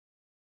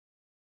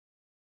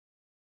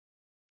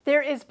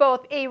There is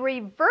both a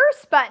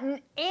reverse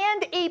button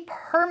and a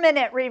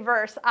permanent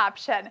reverse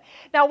option.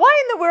 Now,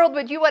 why in the world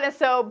would you want to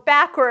sew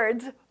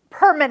backwards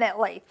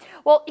permanently?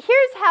 Well,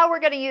 here's how we're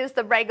going to use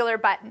the regular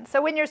button.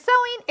 So when you're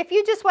sewing, if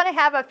you just want to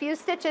have a few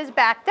stitches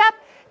backed up,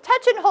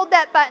 touch and hold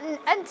that button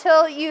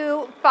until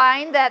you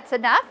find that's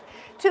enough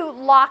to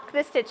lock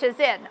the stitches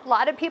in. A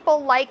lot of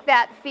people like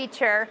that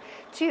feature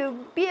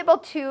to be able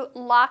to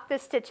lock the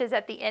stitches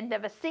at the end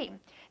of a seam.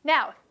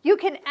 Now, you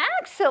can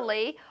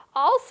actually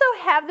also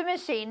have the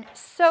machine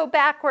sew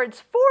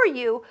backwards for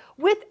you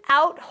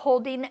without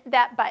holding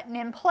that button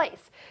in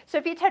place. So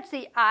if you touch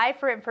the I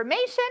for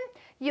information,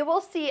 you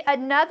will see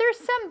another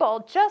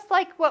symbol just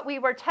like what we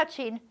were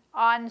touching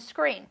on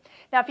screen.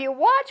 Now if you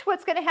watch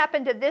what's going to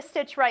happen to this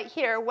stitch right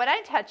here when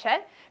I touch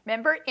it,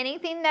 remember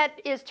anything that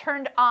is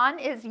turned on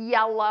is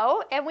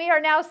yellow, and we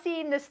are now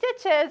seeing the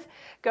stitches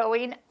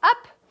going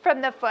up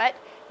from the foot,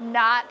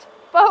 not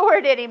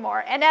forward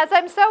anymore. And as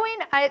I'm sewing,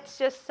 it's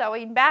just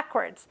sewing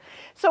backwards.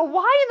 So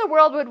why in the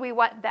world would we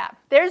want that?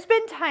 There's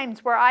been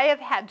times where I have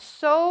had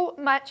so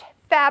much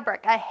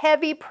fabric, a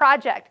heavy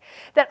project,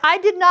 that I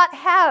did not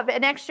have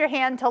an extra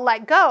hand to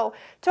let go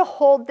to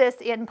hold this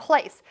in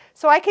place.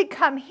 So I could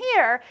come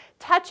here,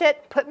 touch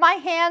it, put my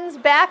hands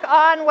back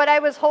on what I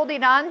was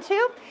holding on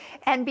to,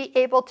 and be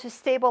able to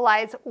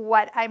stabilize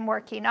what I'm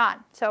working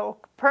on. So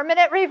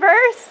permanent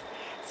reverse,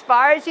 as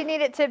far as you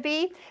need it to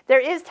be. There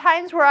is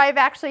times where I've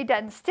actually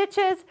done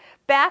stitches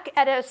back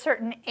at a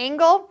certain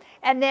angle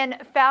and then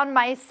found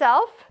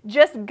myself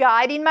just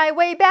guiding my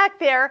way back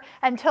there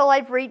until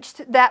I've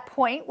reached that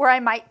point where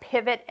I might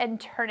pivot and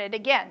turn it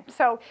again.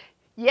 So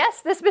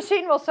yes, this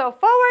machine will sew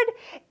forward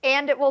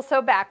and it will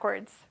sew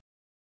backwards.